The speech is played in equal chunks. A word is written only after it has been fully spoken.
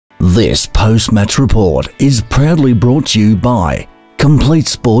This post-match report is proudly brought to you by Complete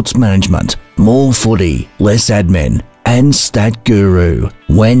Sports Management, more footy, less admin, and Stat Guru,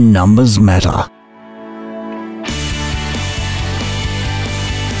 when numbers matter.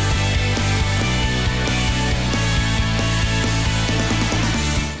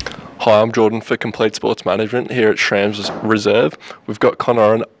 Hi, I'm Jordan for Complete Sports Management here at Shram's Reserve. We've got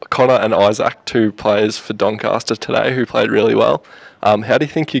Connor and Isaac, two players for Doncaster today who played really well. How do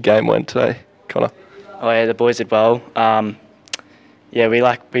you think your game went today, Connor? Oh yeah, the boys did well.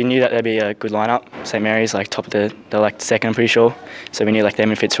 We knew that there'd be a good lineup. St Mary's top of they're second, I'm pretty sure. So we knew them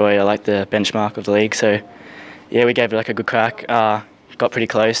and Fitzroy are the benchmark of the league. So yeah, we gave it a good crack. Got pretty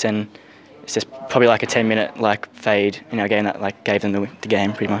close, and it's just probably a 10-minute fade in our game that gave them the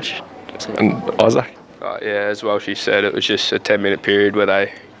game pretty much. So. And Isaac? Yeah, as well she said, it was just a 10-minute period where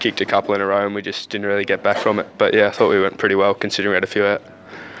they kicked a couple in a row and we just didn't really get back from it. But yeah, I thought we went pretty well considering we had a few out.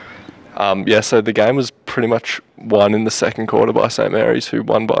 So the game was pretty much won in the second quarter by St Mary's, who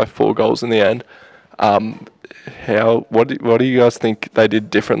won by 4 goals in the end. What do you guys think they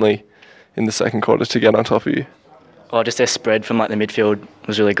did differently in the second quarter to get on top of you? Well, just their spread from the midfield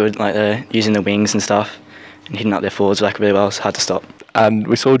was really good. They're using the wings and stuff and hitting up their forwards really well. It's hard to stop. And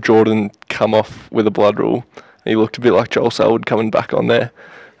we saw Jordan come off with a blood rule. He looked a bit like Joel Selwood coming back on there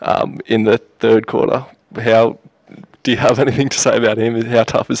in the third quarter. Do you have anything to say about him? How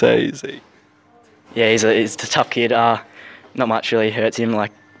tough is he? Yeah, he's a tough kid. Not much really hurts him.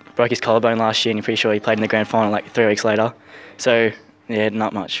 Broke his collarbone last year, and I'm pretty sure he played in the grand final 3 weeks later. So yeah,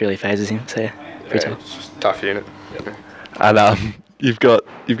 not much really phases him. So yeah, pretty tough. It's just a tough unit. Yeah. And you've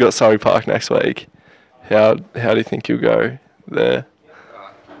got Surrey Park next week. How do you think you'll go there?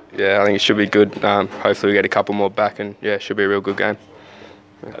 Yeah, I think it should be good. Hopefully we get a couple more back, and yeah, it should be a real good game.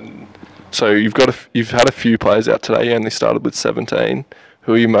 And so you've had a few players out today. You only started with 17.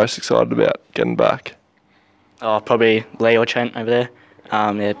 Who are you most excited about getting back? Oh, probably Lee or Trent over there.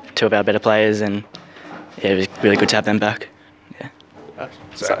 They're two of our better players, and yeah, it was really good to have them back. Yeah.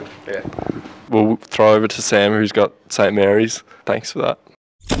 So yeah. We'll throw over to Sam, who's got St Mary's. Thanks for that.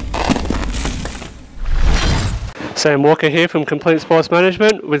 Sam Walker here from Complete Sports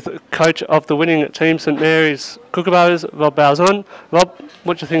Management with coach of the winning team, St Mary's Kookaburras, Rob Balzon. Rob,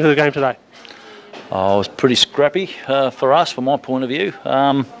 what do you think of the game today? Oh, it was pretty scrappy for us, from my point of view.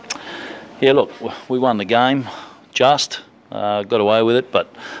 Yeah, look, we won the game, got away with it, but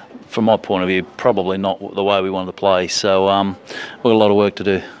from my point of view, probably not the way we wanted to play. So we've got a lot of work to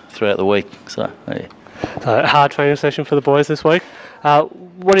do throughout the week. So, yeah. So, hard training session for the boys this week.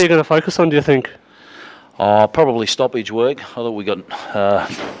 What are you going to focus on, do you think? Probably stoppage work. I thought we got,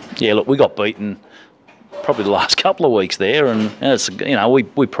 we got beaten probably the last couple of weeks there, and it's,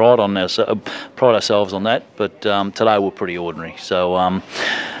 we pride ourselves on that. But today we're pretty ordinary. So I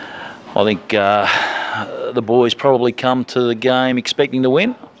think the boys probably come to the game expecting to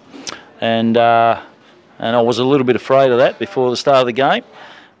win, and I was a little bit afraid of that before the start of the game.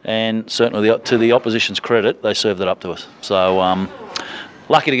 And certainly, to the opposition's credit, they served it up to us. So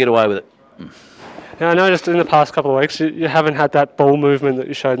lucky to get away with it. Now, I noticed in the past couple of weeks you haven't had that ball movement that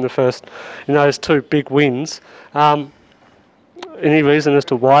you showed in the first, those 2 big wins. Any reason as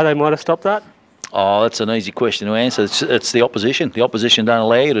to why they might have stopped that? Oh, that's an easy question to answer. It's the opposition. The opposition don't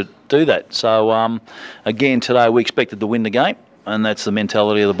allow you to do that. So, again, today we expected to win the game, and that's the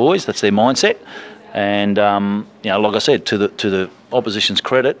mentality of the boys. That's their mindset. And, like I said, to the opposition's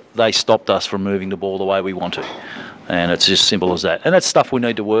credit, they stopped us from moving the ball the way we want to. And it's just simple as that. And that's stuff we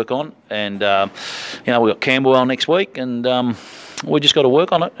need to work on. And, we've got Camberwell next week, and we just got to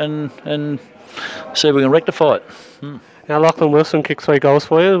work on it and see if we can rectify it. Now, Lachlan Wilson kicked 3 goals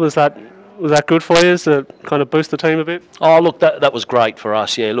for you. Was that good for you to kind of boost the team a bit? Oh, look, that was great for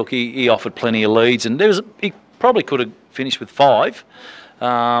us. Yeah, look, he offered plenty of leads, and he probably could have finished with 5.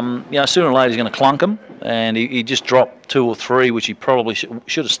 Sooner or later he's going to clunk them, and he just dropped 2 or 3, which he probably should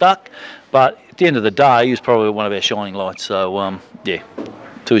have stuck. But at the end of the day, he was probably one of our shining lights. So,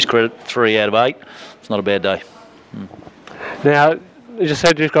 to his credit, 3 out of 8. It's not a bad day. Now, you just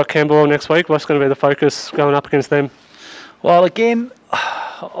said you've got Camberwell next week. What's going to be the focus going up against them? Well, again,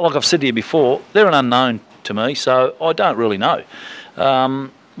 like I've said to you before, they're an unknown to me, so I don't really know.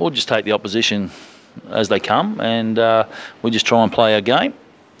 We'll just take the opposition as they come, and we just try and play our game,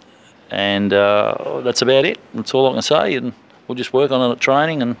 and that's about it. That's all I can say, and we'll just work on it at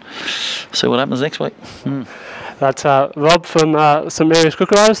training and see what happens next week. That's Rob from St Mary's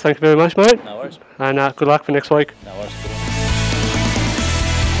Kookaburras. Thank you very much, mate. No worries. And good luck for next week. No worries.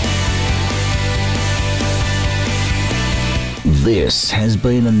 This has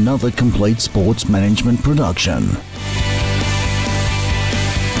been another Complete Sports Management production.